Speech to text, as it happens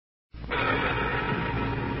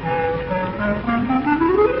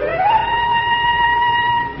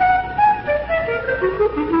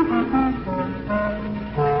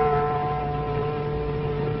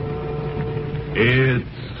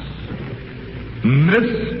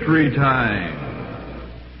Mystery Time.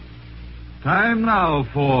 Time now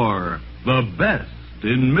for the best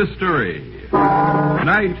in mystery.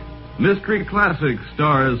 Tonight, Mystery Classic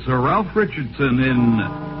stars Sir Ralph Richardson in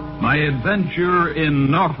My Adventure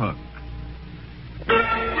in Norfolk.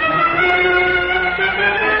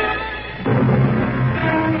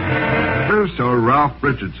 Here's Sir Ralph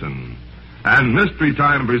Richardson. And Mystery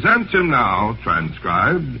Time presents him now,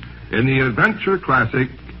 transcribed in the adventure classic,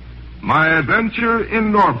 My Adventure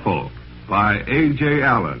in Norfolk, by A.J.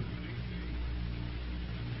 Allen.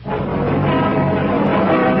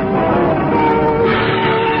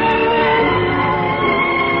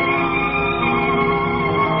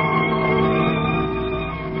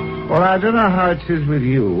 Well, I don't know how it is with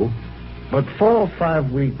you, but 4 or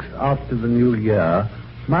 5 weeks after the new year,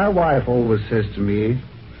 my wife always says to me,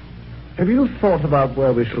 "Have you thought about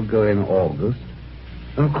where we shall go in August?"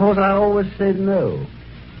 And of course I always say no.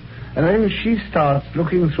 And then she starts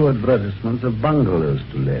looking through advertisements of bungalows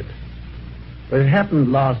to let. But it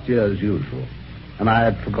happened last year as usual, and I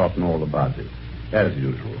had forgotten all about it, as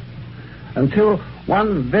usual. Until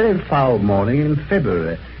one very foul morning in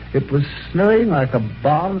February, it was snowing like a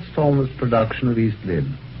barnstormer's production of East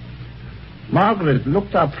Lynne. Margaret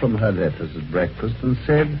looked up from her letters at breakfast and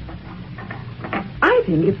said, "I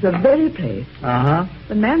think it's the very place. Uh-huh.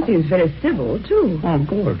 The man seems very civil, too." Oh,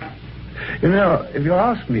 good. You know, if you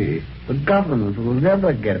ask me, the government will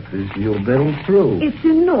never get this new bill through. It's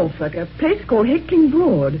in Norfolk, a place called Hickling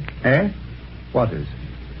Broad. Eh? What is?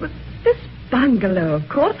 But this bungalow, of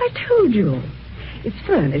course, I told you. It's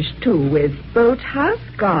furnished, too, with boathouse,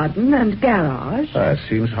 garden, and garage. It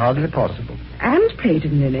seems hardly possible. And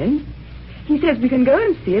plated linen. He says we can go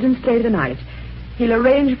and see it and stay the night. He'll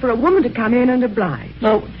arrange for a woman to come in and oblige.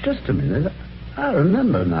 No, just a minute. I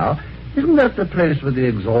remember now. Isn't that the place with the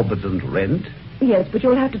exorbitant rent? Yes, but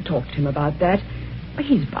you'll have to talk to him about that.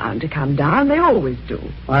 He's bound to come down. They always do.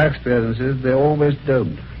 My experience is they always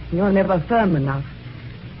don't. You're never firm enough.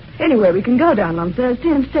 Anyway, we can go down on Thursday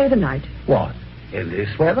and stay the night. What? In this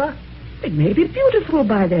weather? It may be beautiful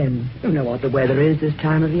by then. You know what the weather is this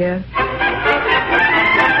time of year.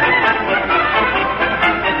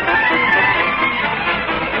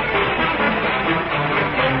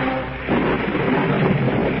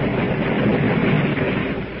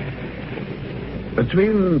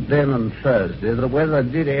 Between then and Thursday, the weather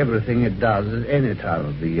did everything it does at any time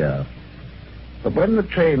of the year. But when the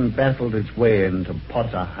train battled its way into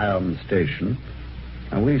Potter Heigham Station,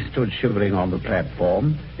 and we stood shivering on the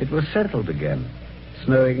platform, it was settled again,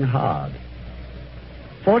 snowing hard.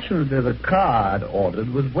 Fortunately, the car I'd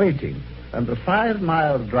ordered was waiting, and the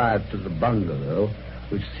 5-mile drive to the bungalow,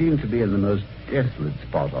 which seemed to be in the most desolate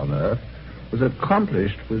spot on earth, was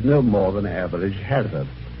accomplished with no more than average hazard.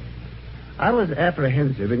 I was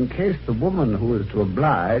apprehensive in case the woman who was to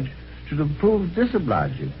oblige should have proved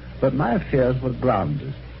disobliging, but my fears were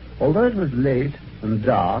groundless. Although it was late and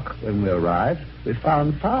dark when we arrived, we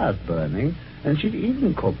found fires burning, and she'd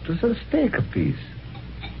even cooked us a steak apiece.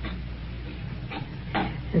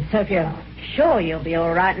 So if you're sure you'll be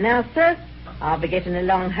all right now, sir, I'll be getting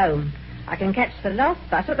along home. I can catch the last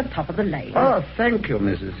bus at the top of the lane. Oh, thank you,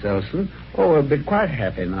 Mrs. Selson. Oh, we'll be quite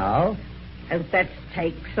happy now. Oh, that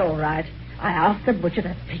steak's all right. I asked the butcher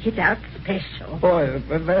to pick it out special. Oh,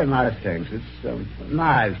 very nice, thanks. It's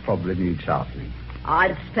knives probably need sharpening.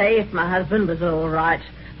 I'd stay if my husband was all right,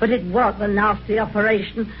 but it was a nasty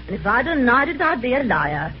operation, and if I'd denied it, I'd be a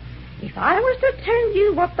liar. If I was to tell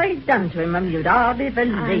you what they'd done to him, you'd hardly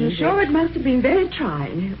believe I'm sure it must have been very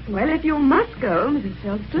trying. Well, if you must go, Mrs.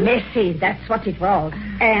 Selson. Messy, that's what it was.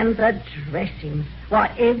 And the dressings. Why,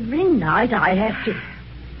 every night I have to...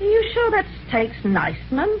 Are you sure that steak's nice,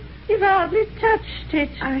 Mum? You've hardly touched it.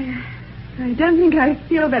 I don't think I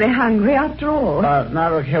feel very hungry after all.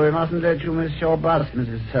 Now, look here, we mustn't let you miss your bus,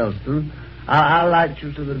 Mrs. Selson. I'll light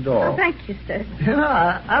you to the door. Oh, thank you, sir. You know,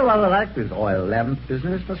 I rather like this oil lamp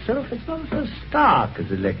business myself. It's not so stark as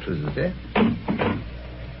electricity.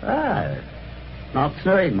 Not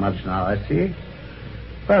snowing much now, I see.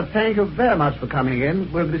 Well, thank you very much for coming in.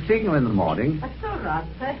 We'll be seeing you in the morning. That's all right,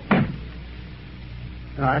 sir.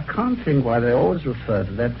 Now, I can't think why they always refer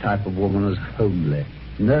to that type of woman as homely.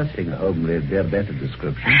 Nursing homely would be a better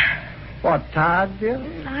description. What, tired, dear?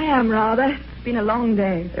 I am rather. It's been a long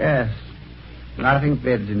day. Yes. I think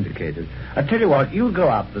bed's indicated. I tell you what, you go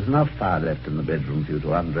up. There's enough fire left in the bedroom for you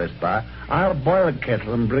to undress by. I'll boil a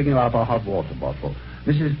kettle and bring you up a hot water bottle.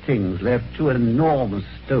 Mrs. Ting's left 2 enormous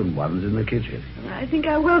stone ones in the kitchen. I think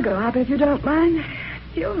I will go up if you don't mind.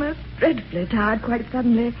 I feel most dreadfully tired quite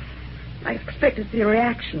suddenly. I expect to see a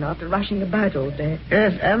reaction after rushing about all day.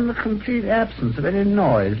 Yes, and the complete absence of any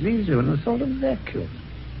noise leaves you in a sort of vacuum.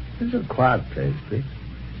 This is a quiet place, please.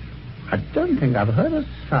 I don't think I've heard a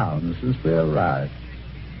sound since we arrived.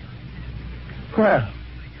 Well,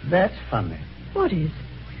 that's funny. What is?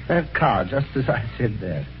 That car, just as I said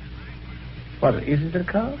there. What, is it a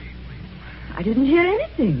car? I didn't hear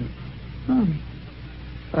anything. Oh.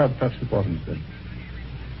 Well, perhaps it wasn't then.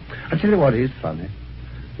 I'll tell you what is funny.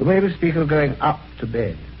 The way we speak of going up to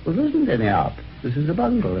bed. Well, there isn't any up. This is a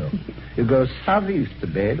bungalow. You go southeast to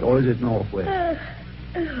bed, or is it northwest?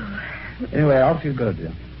 Anyway, off you go,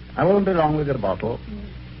 dear. I won't be long with your bottle.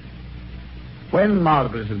 When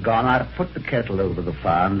Margaret had gone, I put the kettle over the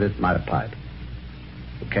fire and lit my pipe.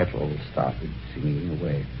 The kettle started singing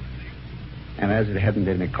away. And as it hadn't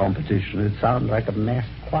any competition, it sounded like a massed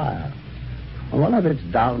choir. On one of its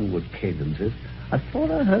downward cadences, I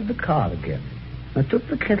thought I heard the car again. I took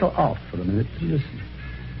the kettle off for a minute to listen.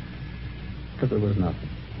 But there was nothing.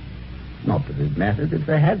 Not that it mattered if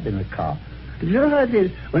there had been a car. But you know how it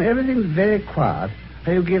is, when everything's very quiet,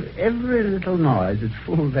 how you give every little noise its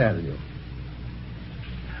full value.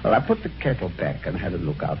 Well, I put the kettle back and had a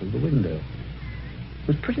look out of the window. It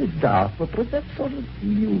was pretty dark, but with that sort of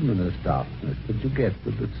luminous darkness that you get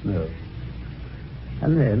with the snow.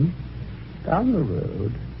 And then, down the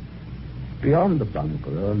road, beyond the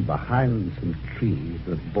bungalow and behind some trees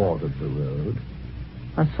that bordered the road,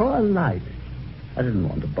 I saw a light. I didn't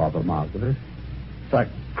want to bother Margaret, so I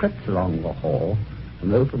crept along the hall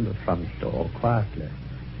and opened the front door quietly.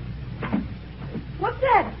 What's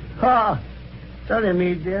that? Ah, sorry,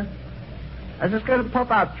 me, dear. I was just going to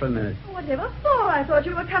pop out for a minute. Whatever for? I thought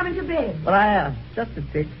you were coming to bed. Well, I am. Just a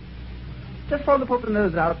bit. Just want to put the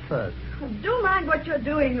nose out first. Do mind what you're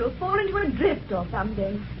doing. You'll fall into a drift or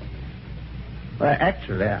something. Well,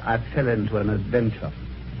 actually, I fell into an adventure.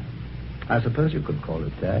 I suppose you could call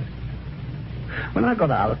it that. When I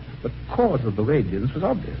got out, the cause of the radiance was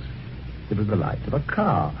obvious. It was the light of a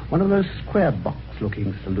car, one of those square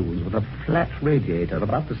box-looking saloons with a flat radiator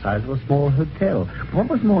about the size of a small hotel. But what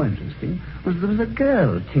was more interesting was there was a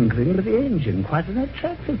girl tinkering with the engine, quite an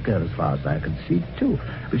attractive girl as far as I could see, too.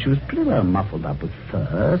 But she was pretty well muffled up with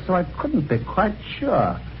fur, so I couldn't be quite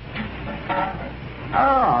sure.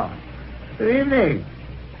 Oh, good evening.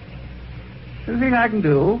 Anything I can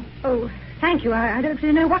do? Oh, thank you. I don't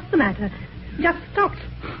really know what's the matter. Just stopped.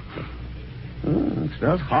 It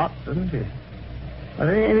smells hot, doesn't it? Are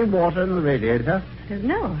there any water in the radiator?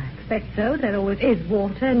 No, I expect so. There always is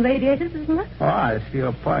water in radiators, isn't there? Oh, I see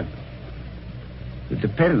your point. It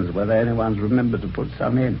depends whether anyone's remembered to put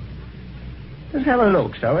some in. Let's have a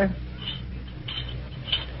look, shall we?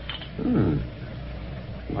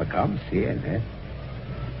 I can't see any.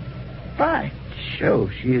 By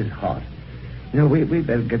Jove, she is hot. You know, we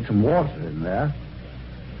better get some water in there.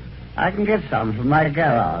 I can get some from my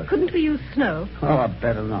garage. Couldn't we use snow? Oh, I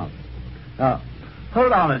better not. Oh,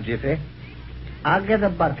 hold on a jiffy. I'll get a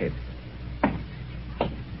bucket.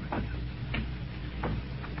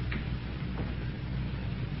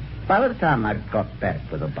 By the time I got back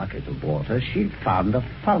with a bucket of water, she'd found a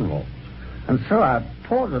funnel. And so I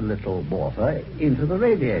poured a little water into the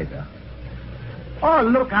radiator. Oh,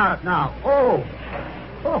 look out now. Oh.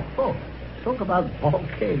 Talk about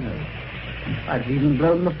volcanoes. I've even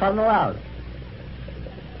blown the funnel out.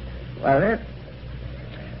 Well,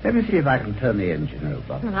 let me see if I can turn the engine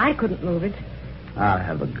over. Well, I couldn't move it. I'll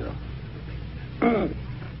have a go.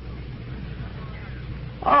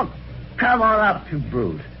 Oh, come on up, you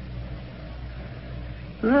brute.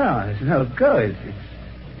 No, it's no go. It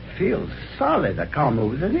feels solid. I can't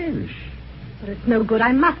move it an inch. But it's no good.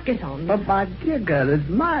 I must get on. But, my dear girl, it's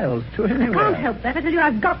miles to anywhere. I can't help that. I tell you,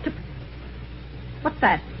 I've got to... What's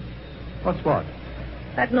that? What's what?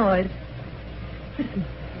 That noise. Listen.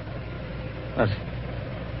 That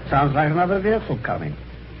sounds like another vehicle coming.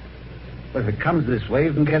 But if it comes this way,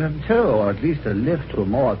 you can get a tow, or at least a lift to a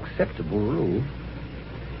more acceptable roof.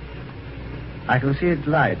 I can see its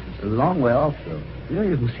lights. It's a long way off, though. You know,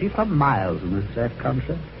 you can see for miles in this flat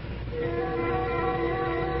country.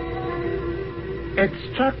 It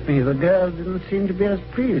struck me the girl didn't seem to be as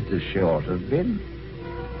pleased as she ought to have been.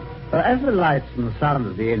 But as the lights and the sound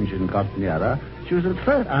of the engine got nearer, she was at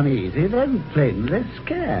first uneasy, then plainly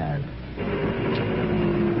scared.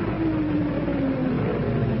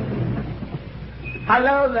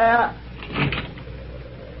 Hello there.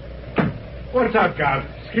 What's up, Cal?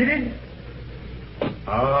 Skidding?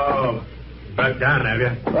 Oh, broke down, have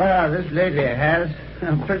you? Well, this lady has.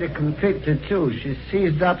 Pretty completely, too. She's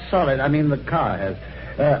seized up solid. I mean, the car has.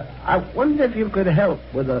 I wonder if you could help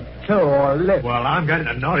with a tow or a lift. Well, I'm going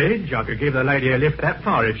to Norwich. I could give the lady a lift that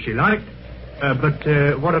far if she liked.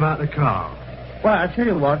 But what about the car? Well, I'll tell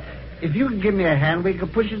you what. If you could give me a hand, we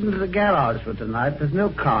could push it into the garage for tonight. There's no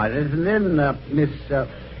car in it. And then, Miss,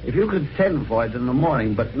 if you could send for it in the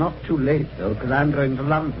morning, but not too late, though, because I'm going to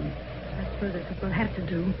London. I suppose that's what we'll have to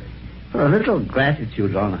do. Well, a little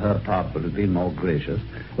gratitude on her part would have been more gracious.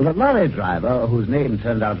 Well, the lorry driver, whose name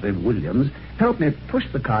turned out to be Williams, helped me push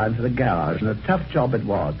the car into the garage, and a tough job it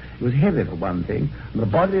was. It was heavy, for one thing, and the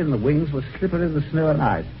body and the wings were slippery with snow and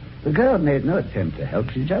ice. The girl made no attempt to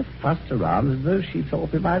help. She just fussed around as though she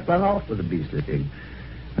thought we might run off with the beastly thing.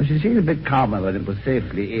 And she seemed a bit calmer when it was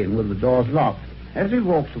safely in with the doors locked. As we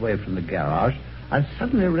walked away from the garage, I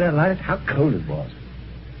suddenly realized how cold it was.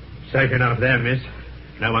 Safe enough there, miss.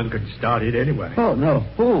 No one could start it anyway. Oh, no.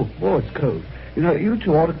 Oh, it's cold. You know, you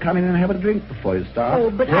two ought to come in and have a drink before you start. Oh,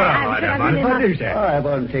 but Well, I don't mind if I do, Oh, sir. I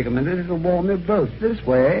won't take a minute. It'll warm you both. This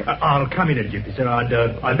way. I'll come in a jiffy, sir. I'd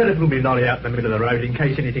better pull my lorry out in the middle of the road in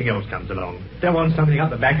case anything else comes along. Don't want something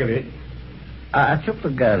up the back of it. I took the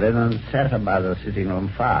girl in and sat her by the sitting room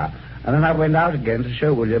fire. And then I went out again to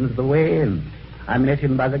show Williams the way in. I met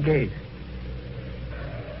him by the gate.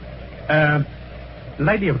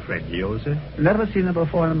 Lady a friend of yours, sir? Never seen her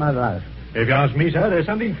before in my life. If you ask me, sir, there's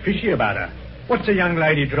something fishy about her. What's a young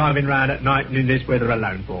lady driving round at night and in this weather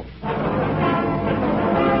alone for?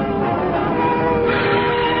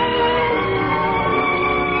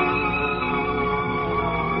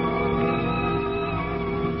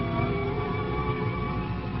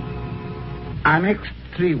 I mixed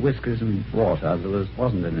 3 whiskies and water. There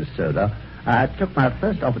wasn't any soda. I took my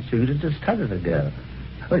first opportunity to study the girl.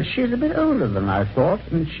 Well, she's a bit older than I thought,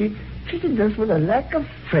 and she treated us with a lack of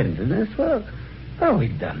friendliness. Well,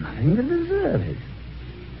 we'd done nothing to deserve it.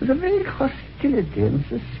 There was a very hostility and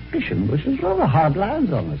suspicion, which was rather hard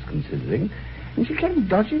lines on us, considering, and she kept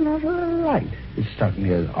dodging off to the right. It struck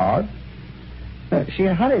me as odd. She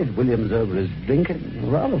hurried Williams over his drink in a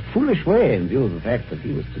rather foolish way in view of the fact that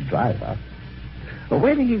he was to drive her. But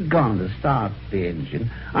when he'd gone to start the engine,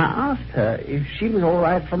 I asked her if she was all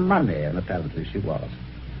right for money, and apparently she was.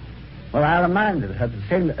 Well, I reminded her to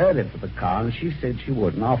send early for the car, and she said she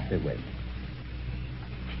would, and off they went.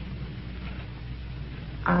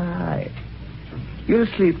 Aye. You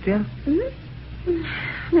asleep, dear? Hmm?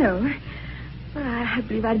 No. I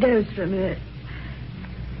believe I dozed for a minute.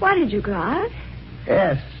 Why did you go out?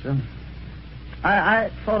 Yes.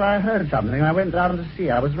 I thought I heard something. I went down to see.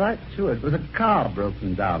 I was right to it. There was a car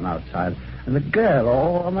broken down outside, and the girl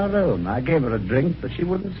all on her own. I gave her a drink, but she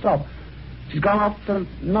wouldn't stop. She's gone off to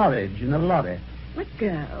Norwich in a lorry. What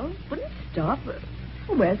girl? Wouldn't stop.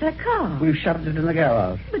 Well, where's her car? We've shoved it in the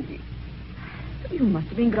garage. But you must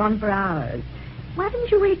have been gone for hours. Why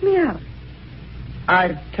didn't you wake me up?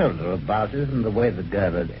 I told her about it and the way the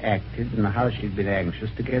girl had acted and how she'd been anxious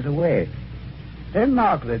to get away. Then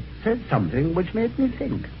Margaret said something which made me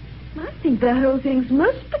think. I think the whole thing's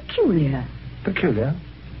most peculiar. Peculiar?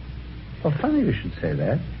 Well, funny you should say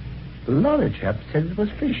that. The lorry chap said it was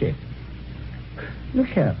fishy. Look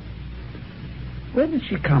here. Where did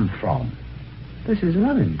she come from? This is an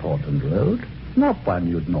unimportant road, not one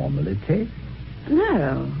you'd normally take.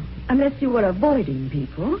 No, unless you were avoiding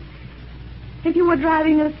people. If you were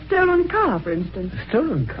driving a stolen car, for instance. A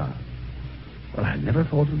stolen car? Well, I never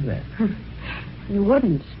thought of that. You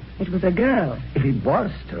wouldn't. It was a girl. If it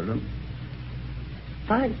was stolen...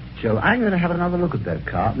 By Joe, I'm going to have another look at that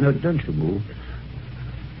car. No, don't you move.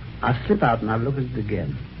 I'll slip out and I'll look at it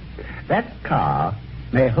again. That car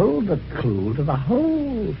may hold the clue to the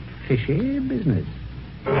whole fishy business.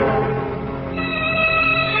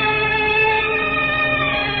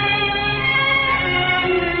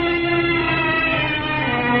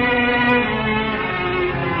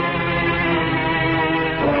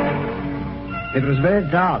 It was very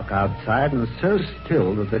dark outside and so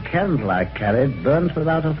still that the candle I carried burnt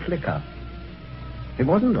without a flicker. It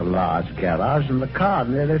wasn't a large garage and the car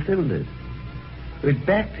nearly filled it. We'd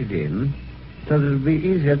backed it in so that it would be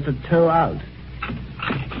easier to tow out.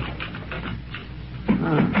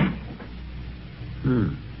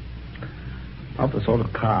 Not the sort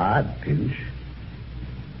of car I'd pinch.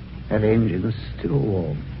 That engine's still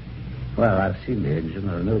warm. Well, I've seen the engine.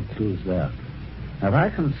 There are no clues there. Now, if I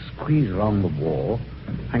can squeeze along the wall,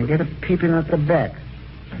 I can get a peep in at the back.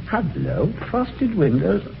 Hello, frosted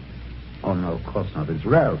windows. Oh, no, of course not. It's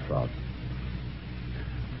rail frost.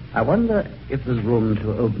 I wonder if there's room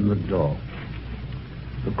to open the door.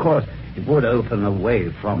 Of course, it would open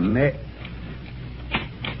away from me.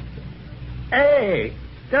 Hey,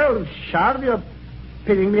 don't shout. You're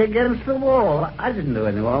pinning me against the wall. I didn't know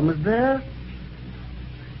anyone was there.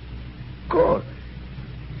 Good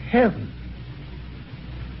heaven.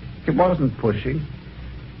 He wasn't pushing.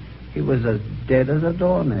 He was as dead as a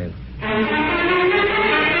doornail.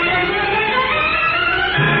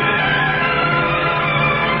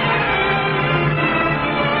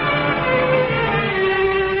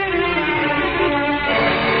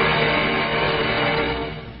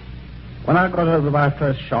 When I got over my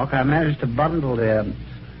first shock, I managed to bundle the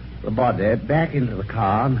body back into the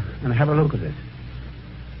car and have a look at it.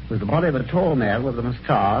 It was the body of a tall man with a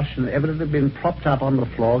moustache and evidently been propped up on the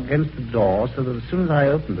floor against the door so that as soon as I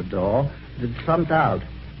opened the door, it had slumped out.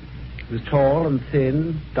 He was tall and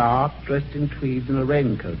thin, dark, dressed in tweed and a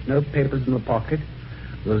raincoat, no papers in the pocket.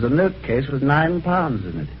 There was a note case with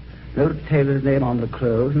 £9 in it. No tailor's name on the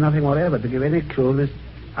clothes, nothing whatever to give any clue of his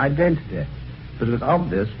identity. But it was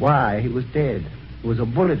obvious why he was dead. There was a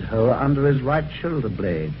bullet hole under his right shoulder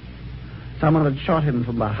blade. Someone had shot him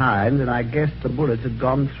from behind, and I guessed the bullet had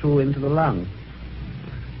gone through into the lung.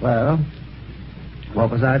 Well, what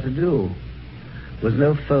was I to do? There was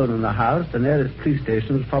no phone in the house. The nearest police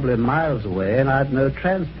station was probably miles away, and I had no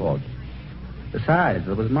transport. Besides,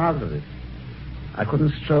 there was Margaret. I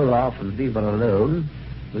couldn't stroll off and leave her alone.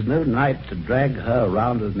 There was no night to drag her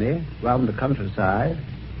around with me, round the countryside.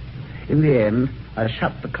 In the end, I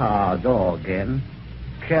shut the car door again,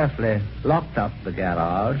 carefully locked up the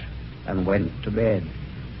garage, and went to bed.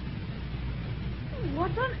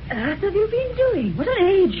 What on earth have you been doing? What an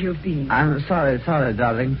age you've been. I'm sorry,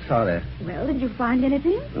 darling, sorry. Well, did you find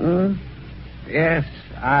anything? Yes,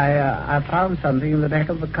 I found something in the back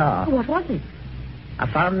of the car. What was it? I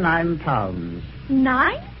found £9.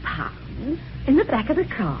 £9? In the back of the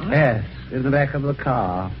car? Yes, in the back of the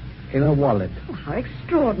car, in a wallet. Oh, how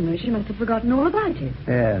extraordinary. She must have forgotten all about it.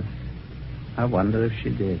 Yes. I wonder if she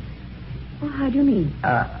did. Well, how do you mean?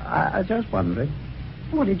 I was just wondering.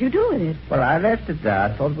 What did you do with it? Well, I left it there.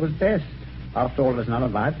 I thought it was best. After all, it's none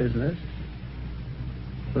of my business.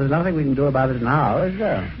 Well, there's nothing we can do about it now, is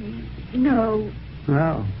there? No.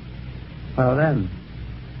 No. Well, then,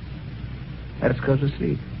 let's go to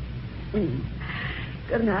sleep.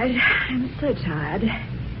 Good night. I'm so tired.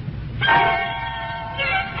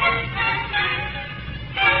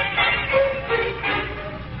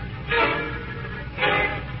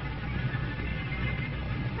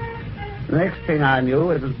 The next thing I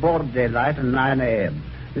knew, it was broad daylight and 9 a.m.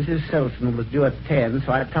 Mrs. Selson was due at 10,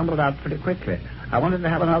 so I tumbled out pretty quickly. I wanted to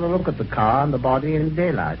have another look at the car and the body in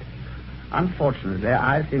daylight. Unfortunately,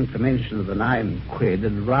 I think the mention of the £9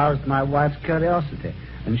 had roused my wife's curiosity,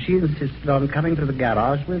 and she insisted on coming to the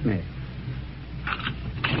garage with me.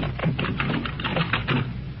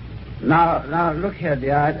 Now, look here,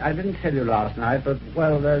 dear. I didn't tell you last night, but,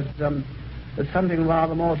 well, there's something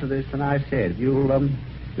rather more to this than I said.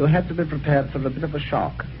 You'll have to be prepared for a bit of a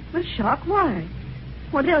shock. A shock? Why?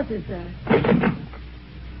 What else is there?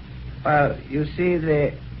 Well, you see,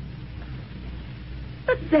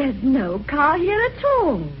 But there's no car here at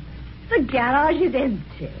all. The garage is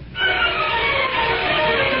empty.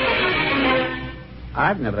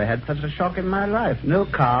 I've never had such a shock in my life. No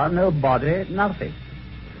car, no body, nothing.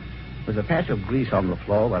 There was a patch of grease on the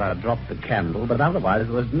floor where I dropped the candle, but otherwise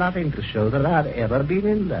there was nothing to show that I'd ever been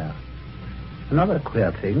in there. Another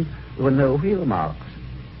queer thing, there were no wheel marks,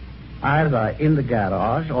 either in the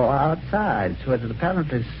garage or outside, so it had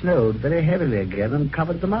apparently snowed very heavily again and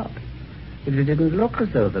covered them up. It didn't look as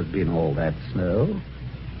though there'd been all that snow.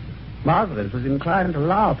 Margaret was inclined to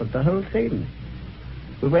laugh at the whole thing.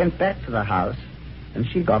 We went back to the house, and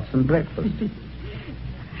she got some breakfast.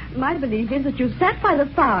 My belief is that you sat by the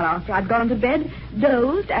fire after I'd gone to bed,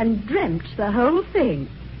 dozed, and dreamt the whole thing.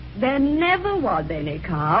 There never was any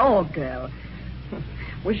car or girl.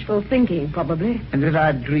 Wishful thinking, probably. And did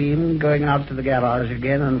I dream going out to the garage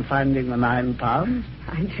again and finding the £9?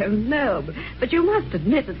 I don't know, but you must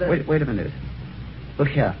admit that the... Wait a minute. Look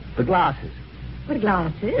here, the glasses. The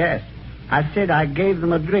glasses? Yes. I said I gave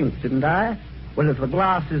them a drink, didn't I? Well, if the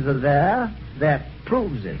glasses are there, that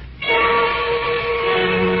proves it.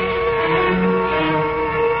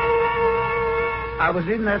 I was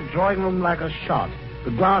in that drawing room like a shot.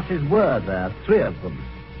 The glasses were there, 3 of them,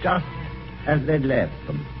 just as they'd left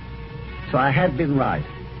them. So I had been right.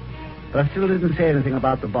 But I still didn't say anything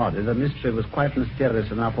about the body. The mystery was quite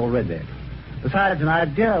mysterious enough already. Besides, an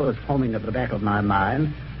idea was forming at the back of my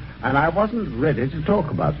mind, and I wasn't ready to talk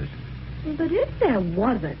about it. But if there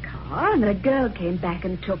was a car and a girl came back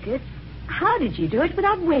and took it, how did she do it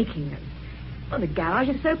without waking us? Well, the garage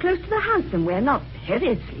is so close to the house, and we're not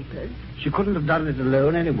heavy sleepers. She couldn't have done it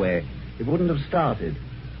alone anyway. It wouldn't have started.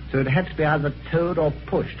 So it had to be either towed or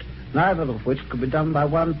pushed, neither of which could be done by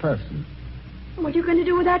one person. What are you going to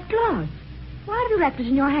do with that glass? Why have you wrapped it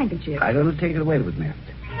in your handkerchief? I'm going to take it away with me.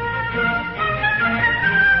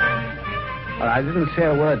 Well, I didn't say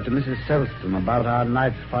a word to Mrs. Selston about our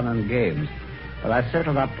night's fun and games, but I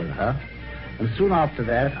settled up with her, and soon after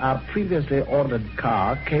that, our previously ordered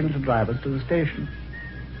car came to drive us to the station.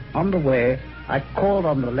 On the way, I called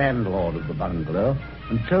on the landlord of the bungalow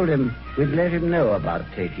and told him we'd let him know about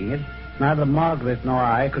taking it. Neither Margaret nor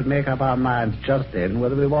I could make up our minds just then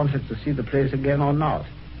whether we wanted to see the place again or not.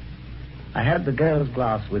 I had the girl's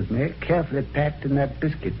glass with me, carefully packed in that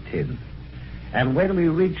biscuit tin. And when we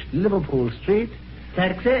reached Liverpool Street...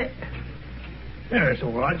 Taxi? Yes,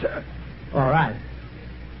 all right, sir. All right.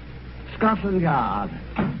 Scotland Yard.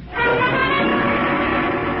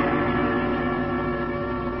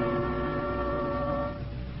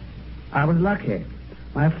 I was lucky.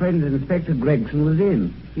 My friend Inspector Gregson was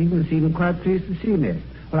in. He even seemed quite pleased to see me.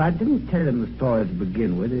 Well, I didn't tell him the story to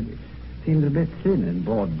begin with. It seemed a bit thin in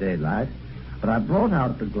broad daylight. But I brought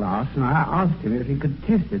out the glass and I asked him if he could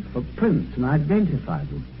test it for prints and identify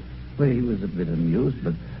them. Well, he was a bit amused,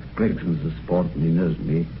 but Gregson's a sport and he knows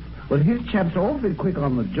me. Well, his chaps are awfully quick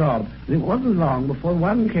on the job, and it wasn't long before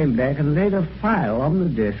one came back and laid a file on the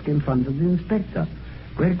desk in front of the inspector.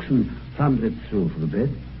 Gregson thumbed it through for a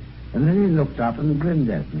bit, and then he looked up and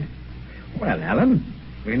grinned at me. Well, Alan,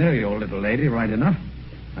 we know your little lady right enough.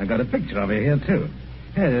 I got a picture of her here, too.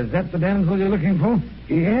 Hey, is that the damsel you're looking for?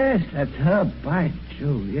 Yes, that's her, by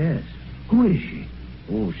Jove, yes. Who is she?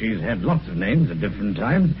 Oh, she's had lots of names at different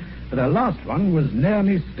times, but her last one was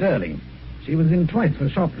Naomi Sterling. She was in twice for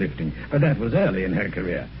shoplifting, but that was early in her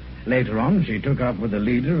career. Later on, she took up with the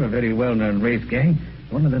leader of a very well-known race gang,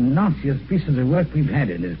 one of the nastiest pieces of work we've had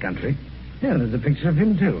in this country. Yeah, there's a picture of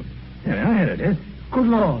him, too. Yeah, here it is. Good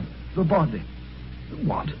Lord, the body.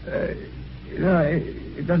 What?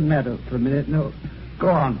 It doesn't matter for a minute, no. Go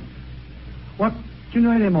on. What? Do you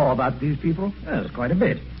know any more about these people? There's quite a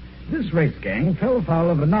bit. This race gang fell foul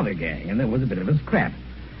of another gang, and there was a bit of a scrap.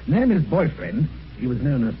 Naomi's boyfriend, he was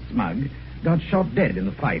known as Smug, got shot dead in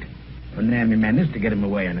the fight. Naomi managed to get him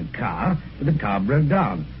away in a car, but the car broke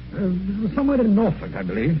down. It was somewhere in Norfolk, I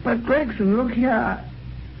believe. But Gregson, look here.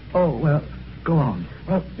 Oh, well, go on.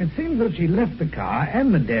 Well, it seems that she left the car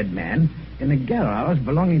and the dead man in a garage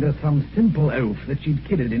belonging to some simple oaf that she'd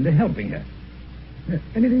kidded into helping her.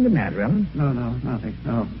 Anything the matter, Alan? No, nothing.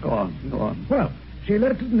 No, go on. Well, she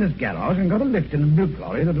left it in this garage and got a lift in a blue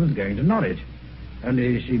lorry that was going to Norwich.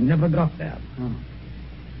 Only she never got there. Oh,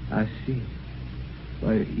 I see.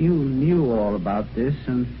 Well, you knew all about this,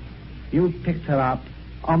 and you picked her up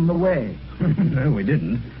on the way. No, we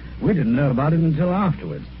didn't. We didn't know about it until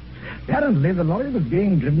afterwards. Apparently, the lorry was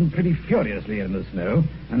being driven pretty furiously in the snow,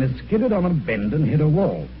 and it skidded on a bend and hit a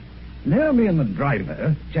wall. Naomi and the driver,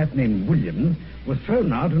 a chap named Williams, was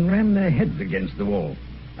thrown out and ran their heads against the wall.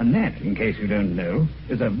 And that, in case you don't know,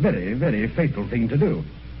 is a very, very fatal thing to do.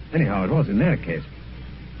 Anyhow, it was in their case.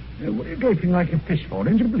 What are you gaping like a fish for?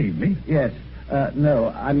 Don't you believe me? Yes. No,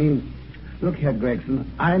 I mean, look here,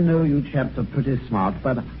 Gregson. I know you chaps are pretty smart,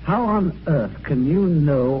 but how on earth can you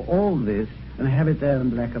know all this and have it there in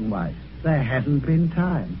black and white? There hasn't been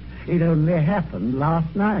time. It only happened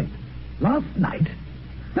last night. Last night?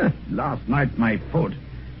 Last night, my foot.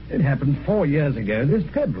 It happened 4 years ago this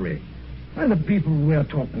February. And the people we're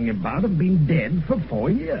talking about have been dead for 4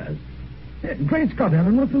 years. Great Scott,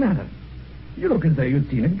 Alan, what's the matter? You look as though you'd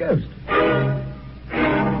seen a ghost.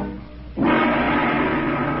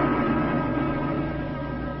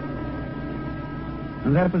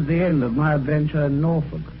 And that was the end of my adventure in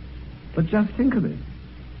Norfolk. But just think of it.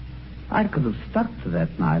 I could have stuck to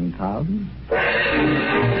that 9,000.